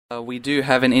We do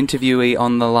have an interviewee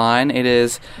on the line. It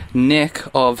is Nick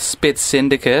of Spit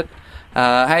Syndicate.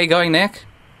 How you going, Nick?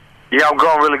 Yeah, I'm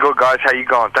going really good, guys. How you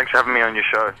going? Thanks for having me on your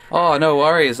show. Oh, no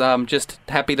worries. I'm just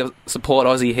happy to support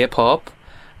Aussie hip-hop.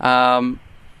 Now,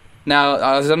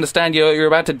 I understand you're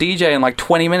about to DJ in like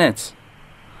 20 minutes.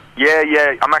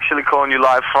 Yeah. I'm actually calling you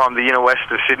live from the inner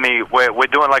west of Sydney. We're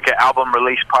doing like an album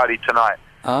release party tonight.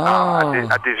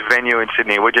 At this venue in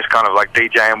Sydney. We're just kind of like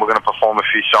DJing. We're going to perform a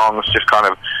few songs, just kind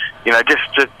of,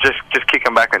 just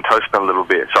kicking back and toasting a little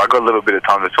bit. So I got a little bit of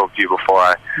time to talk to you before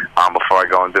I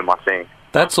go and do my thing.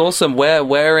 That's awesome.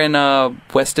 Where in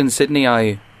Western Sydney are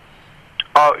you?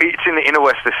 Oh, it's in the inner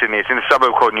west of Sydney. It's in a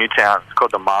suburb called Newtown. It's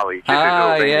called the Marley.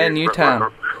 Yeah,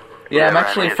 Newtown. Yeah, I'm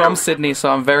actually from Sydney,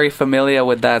 so I'm very familiar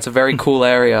with that. It's a very cool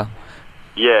area.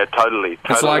 Yeah, totally.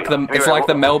 It's like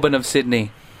the Melbourne of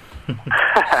Sydney. That's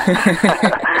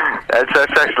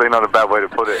actually not a bad way to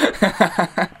put it.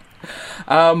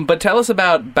 But tell us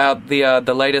about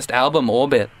the latest album,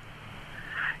 Orbit.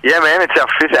 Yeah, man, it's our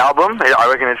 5th album. I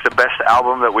reckon it's the best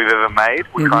album that we've ever made.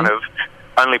 We kind of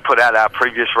only put out our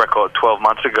previous record 12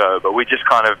 months ago, but we just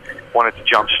kind of wanted to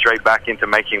jump straight back into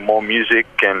making more music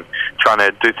and trying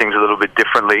to do things a little bit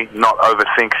differently, not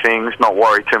overthink things, not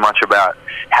worry too much about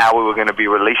how we were going to be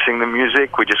releasing the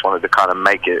music. We just wanted to kind of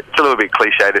make it. It's a little bit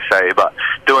cliche to say, but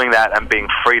doing that and being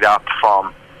freed up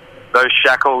from those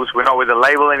shackles. We're not with a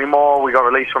label anymore. We got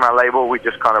released from our label. We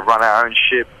just kind of run our own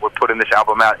ship. We're putting this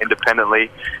album out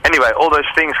independently. Anyway, all those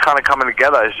things kind of coming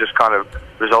together has just kind of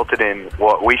resulted in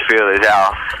what we feel is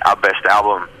our best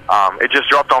album. It just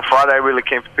dropped on Friday. Really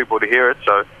keen for people to hear it.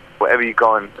 So wherever you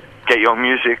go and get your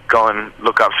music, go and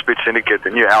look up Spit Syndicate, the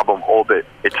new album Orbit.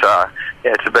 It's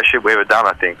the best shit we've ever done,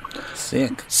 I think.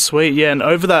 Sick. Sweet, yeah. And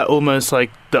over that almost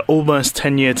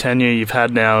 10-year tenure you've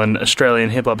had now in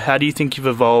Australian hip hop, how do you think you've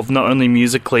evolved not only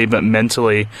musically but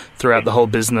mentally throughout the whole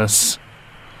business?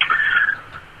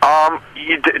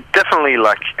 You definitely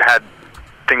had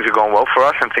things have gone well for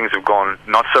us and things have gone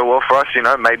not so well for us.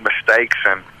 Made mistakes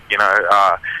and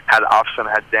had ups and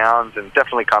had downs, and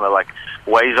definitely kind of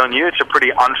weighs on you. It's a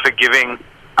pretty unforgiving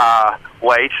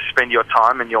way to spend your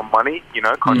time and your money,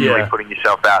 constantly putting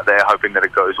yourself out there, hoping that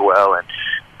it goes well. And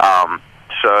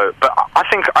but I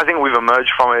think we've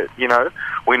emerged from it.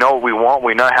 We know what we want.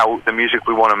 We know how the music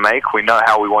we want to make. We know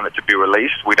how we want it to be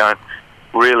released. We don't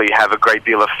really have a great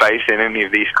deal of faith in any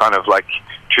of these kind of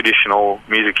traditional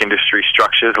music industry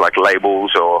structures like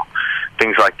labels or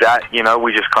things like that.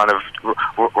 We just kind of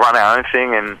run our own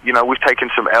thing, and we've taken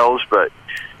some L's, but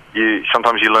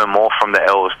sometimes you learn more from the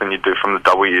L's than you do from the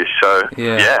W's. So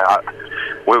we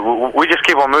just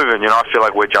keep on moving. I feel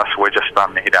like we're just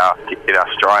starting to hit our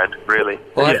stride, really.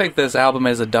 Well, I think this album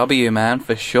is a W, man,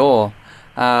 for sure.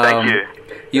 Thank you.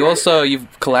 You've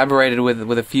collaborated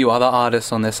with a few other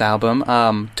artists on this album.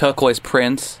 Turquoise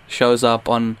Prince shows up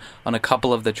on a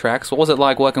couple of the tracks. What was it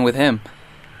like working with him?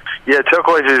 Yeah,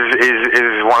 Turquoise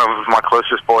is one of my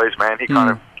closest boys, man. He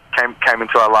kind of came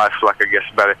into our life, I guess,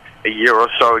 about a year or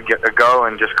so ago,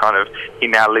 and just kind of, he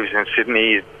now lives in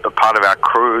Sydney. He's a part of our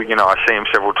crew. I see him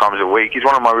several times a week. He's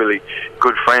one of my really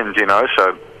good friends,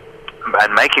 so,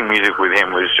 and making music with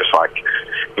him was just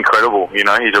incredible. He's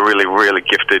a really, really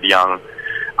gifted young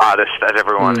artist, as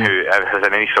everyone who has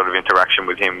had any sort of interaction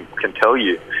with him can tell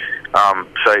you.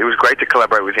 So it was great to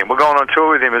collaborate with him. We're going on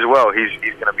tour with him as well. He's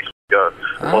going to be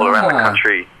all around the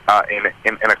country in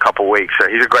a couple of weeks. So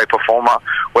he's a great performer.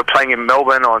 We're playing in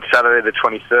Melbourne on Saturday the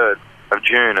 23rd of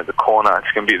June at the Corner.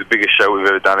 It's going to be the biggest show we've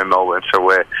ever done in Melbourne. So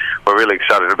we're really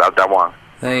excited about that one.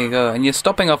 There you go. And you're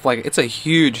stopping off, it's a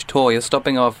huge tour. You're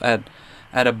stopping off at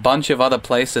a bunch of other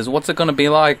places. What's it going to be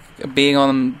like being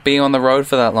on the road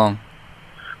for that long?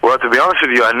 Well, to be honest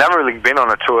with you, I've never really been on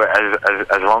a tour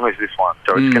as long as this one.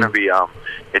 So it's going to be,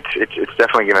 it's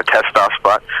definitely going to test us.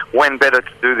 But when better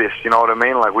to do this? You know what I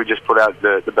mean? We just put out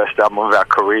the best album of our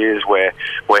careers. We're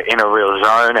in a real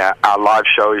zone. Our live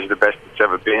show is the best it's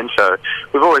ever been. So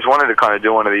we've always wanted to kind of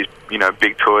do one of these,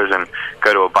 big tours and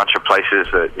go to a bunch of places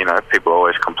that, people are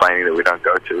always complaining that we don't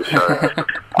go to. So,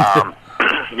 I'm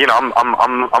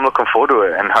looking forward to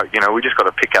it, and we just got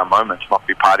to pick our moments, not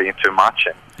be partying too much,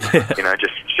 and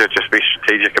just be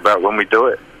strategic about when we do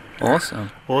it.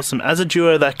 Awesome. As a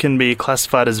duo that can be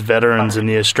classified as veterans in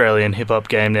the Australian hip hop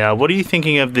game now, what are you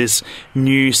thinking of this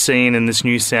new scene and this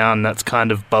new sound that's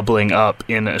kind of bubbling up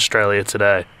in Australia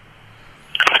today?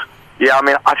 Yeah,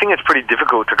 I think it's pretty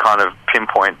difficult to kind of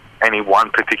pinpoint any one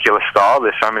particular style.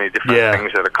 There's so many different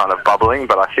things that are kind of bubbling,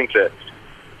 but I think that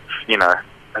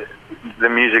the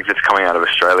music that's coming out of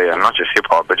Australia, not just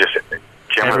hip-hop, but just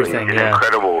generally, is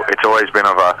incredible. It's always been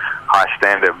of a high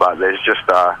standard, but there's just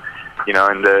you know,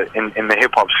 in the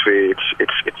hip hop sphere,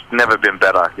 it's never been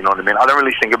better. You know what I mean? I don't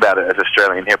really think about it as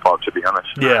Australian hip hop, to be honest.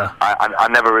 Yeah. I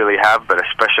never really have, but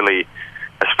especially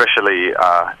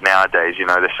nowadays, you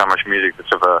know, there's so much music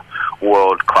that's of a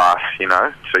world class, you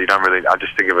know. So you don't really. I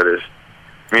just think of it as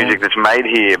music that's made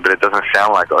here, but it doesn't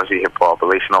sound like Aussie hip hop. At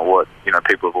least not what, you know,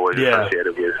 people have always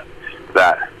associated with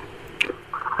that.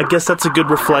 I guess that's a good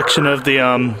reflection of the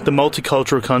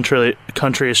multicultural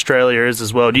country Australia is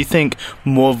as well. Do you think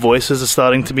more voices are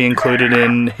starting to be included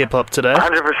in hip hop today?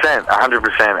 100%,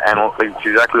 100%, and it's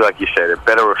exactly like you said. It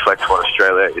better reflects what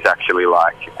Australia is actually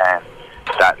like, and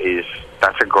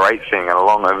that's a great thing and a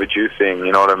long overdue thing.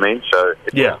 You know what I mean? So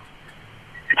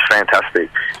it's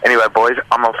fantastic. Anyway, boys,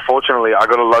 unfortunately I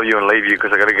got to love you and leave you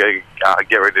because I got to go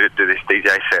get ready to do this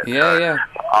DJ set. Yeah.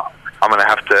 I'm gonna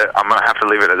have to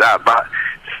leave it at that. But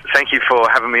thank you for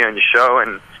having me on your show,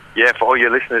 and yeah, for all your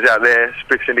listeners out there,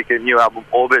 Split Syndicate new album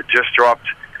Orbit just dropped.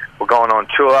 We're going on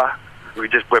tour.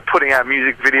 We're putting out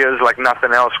music videos like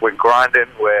nothing else. We're grinding.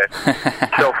 We're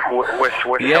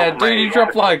self-made. Yeah, dude, you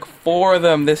dropped like 4 of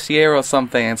them this year or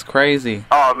something. It's crazy.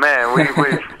 Oh man, we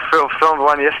filmed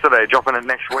one yesterday, dropping it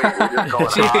next week. We're just going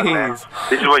hard, man.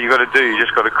 This is what you got to do. You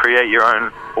just got to create your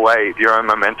own wave, your own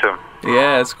momentum.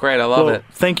 Yeah, it's great. I love it.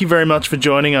 Thank you very much for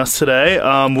joining us today.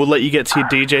 We'll let you get to your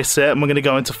DJ set, and we're going to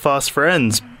go into Fast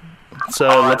Friends. So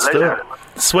let's do it.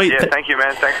 Sweet. Yeah, thank you,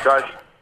 man. Thanks, guys.